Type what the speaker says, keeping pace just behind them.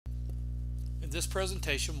this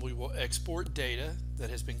presentation, we will export data that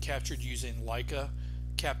has been captured using Leica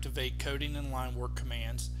Captivate coding and line work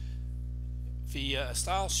commands via a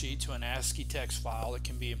style sheet to an Ascii text file that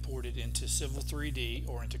can be imported into Civil 3D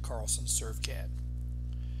or into Carlson Survey.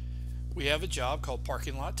 We have a job called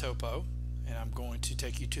Parking Lot Topo, and I'm going to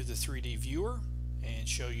take you to the 3D viewer and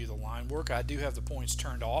show you the line work. I do have the points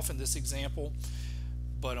turned off in this example,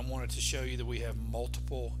 but I wanted to show you that we have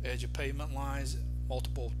multiple edge of pavement lines,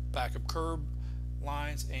 multiple backup curb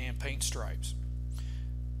lines, and paint stripes.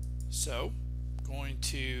 So going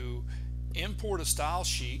to import a style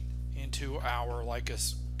sheet into our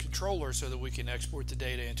Leica controller so that we can export the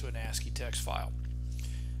data into an Ascii text file.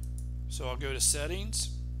 So I'll go to Settings,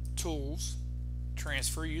 Tools,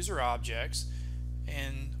 Transfer User Objects,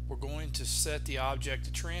 and we're going to set the object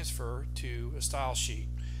to transfer to a style sheet.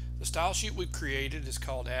 The style sheet we've created is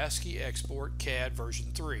called Ascii Export CAD version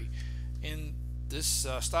 3. In this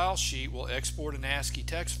style sheet will export an Ascii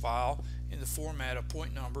text file in the format of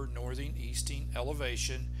point number, northing, easting,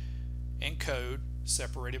 elevation, and code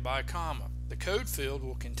separated by a comma. The code field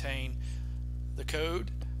will contain the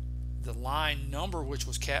code, the line number which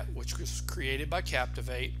was created by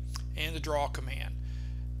Captivate, and the draw command.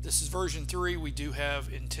 This is version 3. We do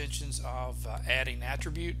have intentions of adding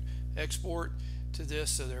attribute export to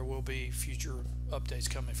this, so there will be future updates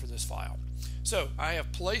coming for this file. So I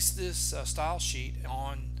have placed this style sheet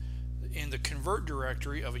in the convert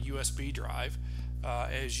directory of a USB drive.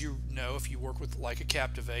 As you know, if you work with Leica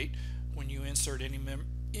Captivate, when you insert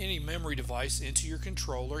any memory device into your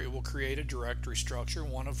controller, it will create a directory structure,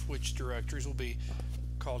 one of which directories will be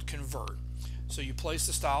called convert. So you place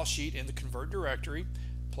the style sheet in the convert directory,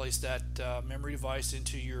 place that memory device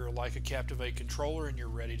into your Leica Captivate controller, and you're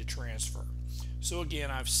ready to transfer. So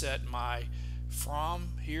again, I've set my from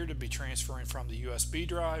here to be transferring from the USB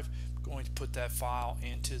drive. I'm going to put that file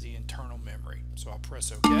into the internal memory. So I'll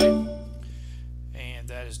press OK, and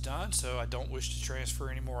that is done. So I don't wish to transfer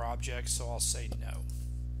any more objects, so I'll say no.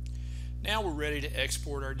 Now we're ready to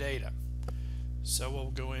export our data. So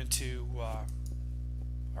we'll go into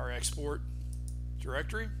our export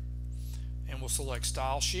directory, and we'll select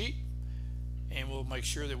style sheet, and we'll make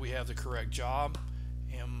sure that we have the correct job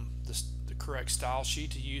and the correct style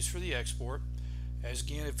sheet to use for the export. As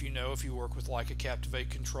again, if you work with Leica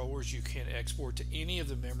Captivate controllers, you can export to any of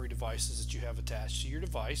the memory devices that you have attached to your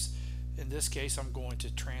device. In this case, I'm going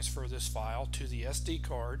to transfer this file to the SD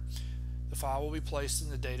card. The file will be placed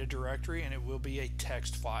in the data directory, and it will be a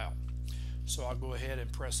text file. So I'll go ahead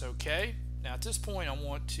and press OK. Now at this point, I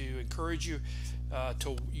want to encourage you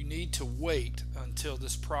you need to wait until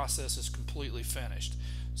this process is completely finished.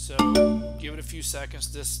 So give it a few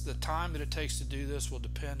seconds. The time that it takes to do this will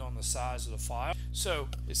depend on the size of the file. So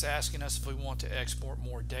it's asking us if we want to export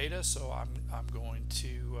more data, so I'm going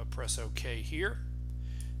to press OK here,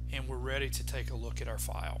 and we're ready to take a look at our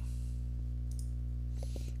file.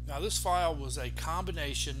 Now this file was a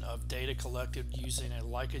combination of data collected using a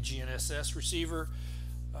Leica GNSS receiver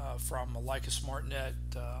from a Leica SmartNet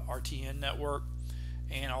RTN network,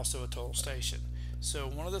 and also a total station. So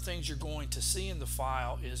one of the things you're going to see in the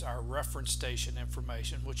file is our reference station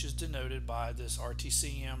information, which is denoted by this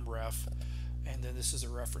RTCM ref, and then this is a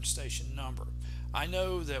reference station number. I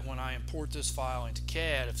know that when I import this file into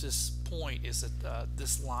CAD, if this point is at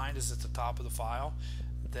this line is at the top of the file,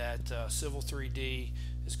 that Civil 3D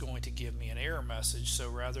is going to give me an error message. So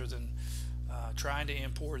rather than trying to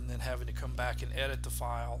import and then having to come back and edit the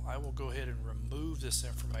file, I will go ahead and remove this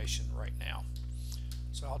information right now.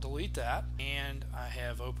 So I'll delete that, and I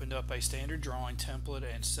have opened up a standard drawing template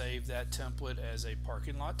and saved that template as a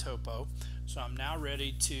parking lot topo. So I'm now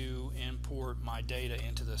ready to import my data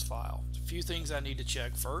into this file. A few things I need to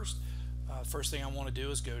check first. First thing I want to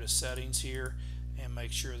do is go to settings here and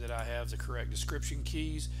make sure that I have the correct description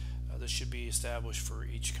keys. This should be established for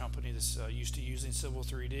each company that's used to using Civil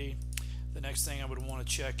 3D. The next thing I would want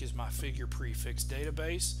to check is my figure prefix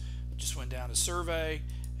database. Just went down to survey,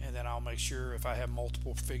 and then I'll make sure if I have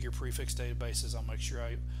multiple figure prefix databases, I'll make sure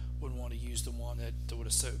I would want to use the one that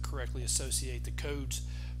would correctly associate the codes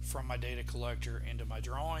from my data collector into my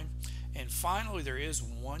drawing. And finally, there is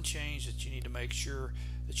one change that you need to make sure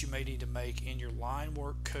that you may need to make in your line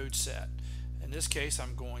work code set. In this case,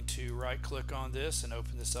 I'm going to right click on this and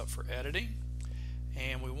open this up for editing,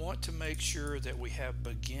 and we want to make sure that we have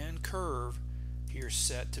begin curve here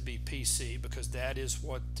set to be PC, because that is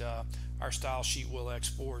what our style sheet will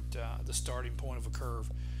export. The starting point of a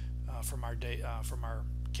curve from our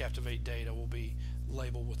Captivate data will be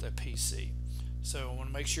labeled with a PC. So I want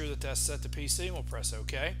to make sure that that's set to PC, and we'll press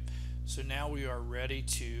OK. So now we are ready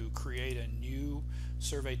to create a new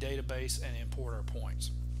survey database and import our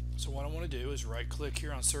points. So what I want to do is right click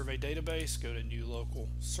here on Survey Database, go to New Local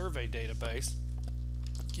Survey Database,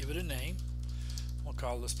 give it a name. We'll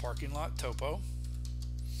call this Parking Lot Topo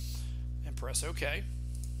and press OK.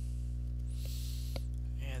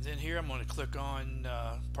 And then here I'm going to click on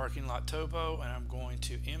Parking Lot Topo and I'm going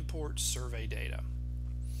to import survey data.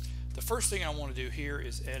 The first thing I want to do here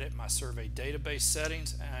is edit my survey database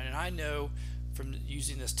settings, and I know from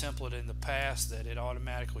using this template in the past that it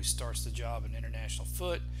automatically starts the job in International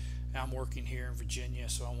Foot. I'm working here in Virginia,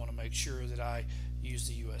 so I want to make sure that I use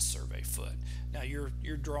the US Survey Foot. Now your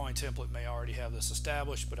drawing template may already have this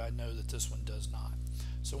established, but I know that this one does not.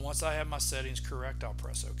 So once I have my settings correct, I'll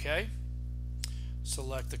press OK.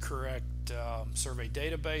 Select the correct survey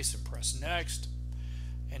database and press Next.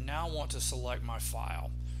 And now I want to select my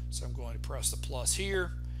file. So I'm going to press the plus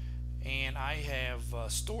here, and I have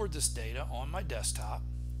stored this data on my desktop.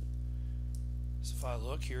 So if I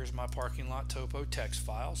look, here's my Parking Lot Topo text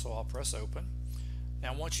file, so I'll press Open.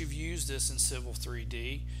 Now once you've used this in Civil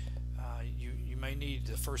 3D, you may need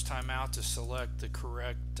the first time out to select the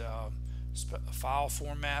correct file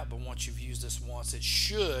format, but once you've used this once, it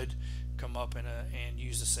should come up and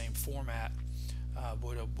use the same format.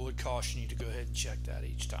 Would caution you to go ahead and check that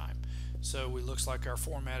each time. So it looks like our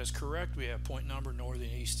format is correct. We have point number, northern,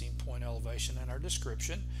 easting, point elevation, and our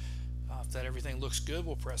description. If that everything looks good,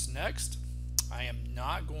 we'll press Next. I am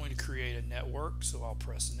not going to create a network, so I'll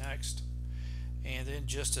press Next. And then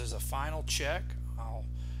just as a final check, I'll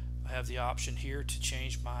have the option here to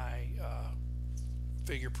change my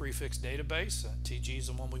figure prefix database. TG is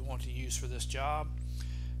the one we want to use for this job.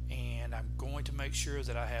 And I'm going to make sure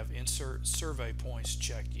that I have Insert Survey Points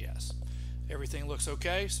checked yes. Everything looks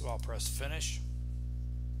okay, so I'll press Finish.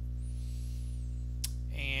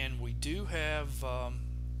 And we do have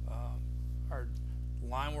our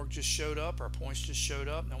line work just showed up, our points just showed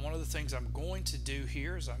up. Now one of the things I'm going to do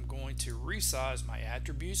here is I'm going to resize my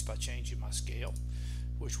attributes by changing my scale,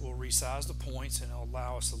 which will resize the points and it'll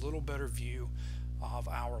allow us a little better view of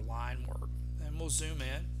our line work. And we'll zoom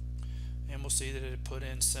in and we'll see that it put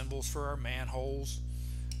in symbols for our manholes.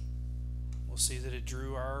 We'll see that it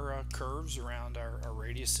drew our curves around our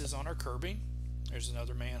radiuses on our curbing. There's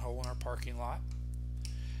another manhole in our parking lot.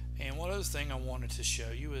 And one other thing I wanted to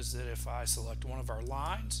show you is that if I select one of our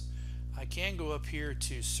lines, I can go up here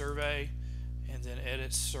to Survey and then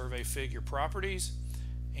Edit Survey Figure Properties,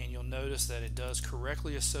 and you'll notice that it does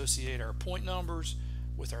correctly associate our point numbers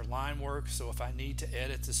with our line work. So if I need to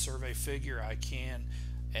edit the survey figure, I can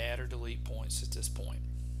add or delete points at this point.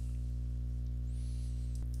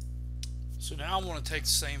 So now I want to take the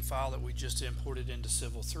same file that we just imported into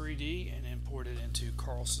Civil 3D and import it into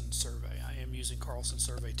Carlson Survey. I am using Carlson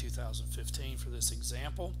Survey 2015 for this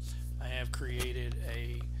example. I have created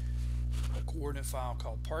a coordinate file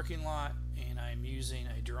called Parking Lot, and I am using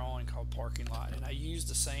a drawing called Parking Lot. And I use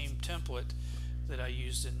the same template that I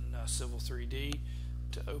used in Civil 3D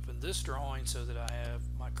to open this drawing so that I have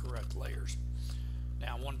my correct layers.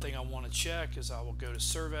 Now one thing I want to check is I will go to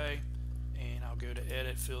Survey and I'll go to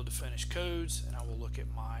Edit Field to Finish Codes, and I will look at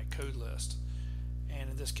my code list. And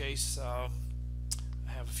in this case I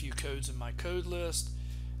have a few codes in my code list,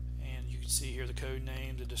 and you can see here the code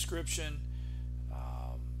name, the description,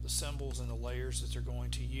 the symbols, and the layers that they're going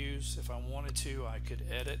to use. If I wanted to, I could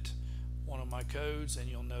edit one of my codes, and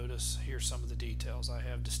you'll notice here some of the details. I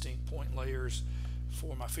have distinct point layers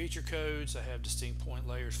for my feature codes. I have distinct point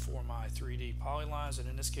layers for my 3D polylines, and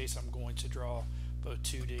in this case I'm going to draw both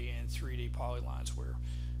 2D and 3D polylines where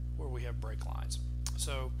we have break lines.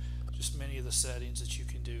 So just many of the settings that you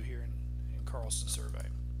can do here in Carlson Survey.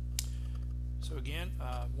 So again,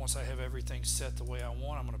 once I have everything set the way I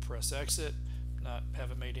want, I'm going to press Exit.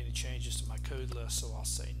 Haven't made any changes to my code list, so I'll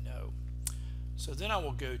say no. So then I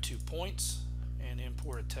will go to Points and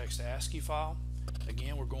import a text ASCII file.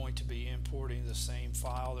 Again, we're going to be importing the same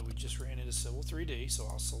file that we just ran into Civil 3D, so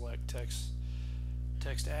I'll select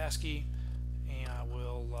text ASCII, and I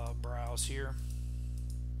will browse here,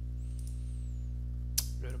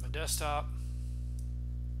 go to my desktop,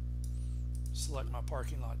 select my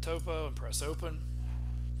Parking Lot Topo and press Open.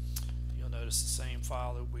 You'll notice the same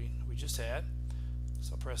file that we just had,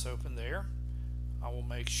 so I'll press Open there. I will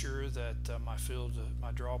make sure that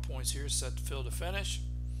my draw points here is set to fill to finish,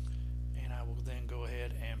 and I will then go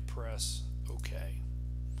ahead and press OK.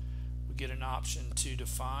 We get an option to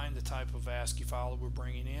define the type of ASCII file that we're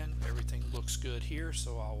bringing in. Everything looks good here,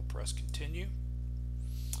 so I will press Continue.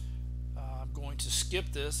 I'm going to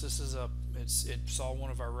skip this. It saw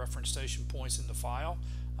one of our reference station points in the file.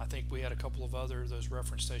 I think we had a couple of those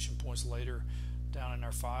reference station points later down in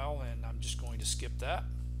our file, and I'm just going to skip that.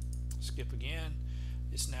 Skip again.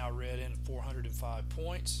 It's now read in 405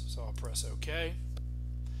 points, so I'll press OK.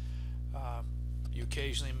 You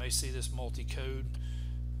occasionally may see this multi-code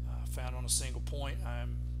found on a single point.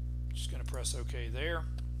 I'm just going to press OK there.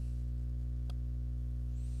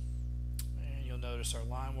 And you'll notice our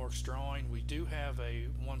line work's drawing. We do have a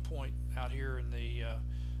 1 point out here in the a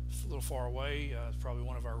little far away. It's probably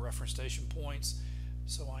one of our reference station points.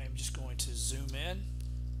 So I am just going to zoom in.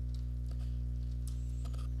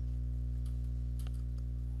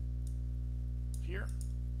 Here.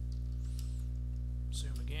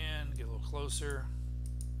 Zoom again, get a little closer.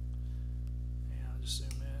 And I'll just zoom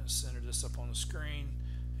in, center this up on the screen.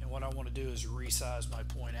 And what I want to do is resize my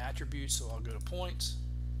point attributes, so I'll go to points.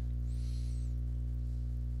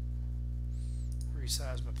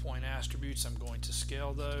 Resize my point attributes. I'm going to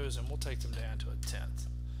scale those, and we'll take them down to 1/10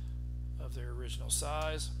 of their original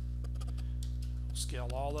size. We'll scale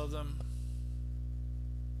all of them.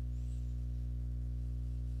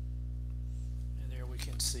 And there we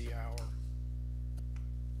can see our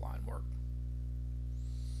line work.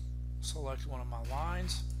 Select one of my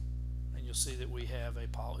lines, and you'll see that we have a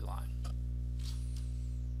polyline.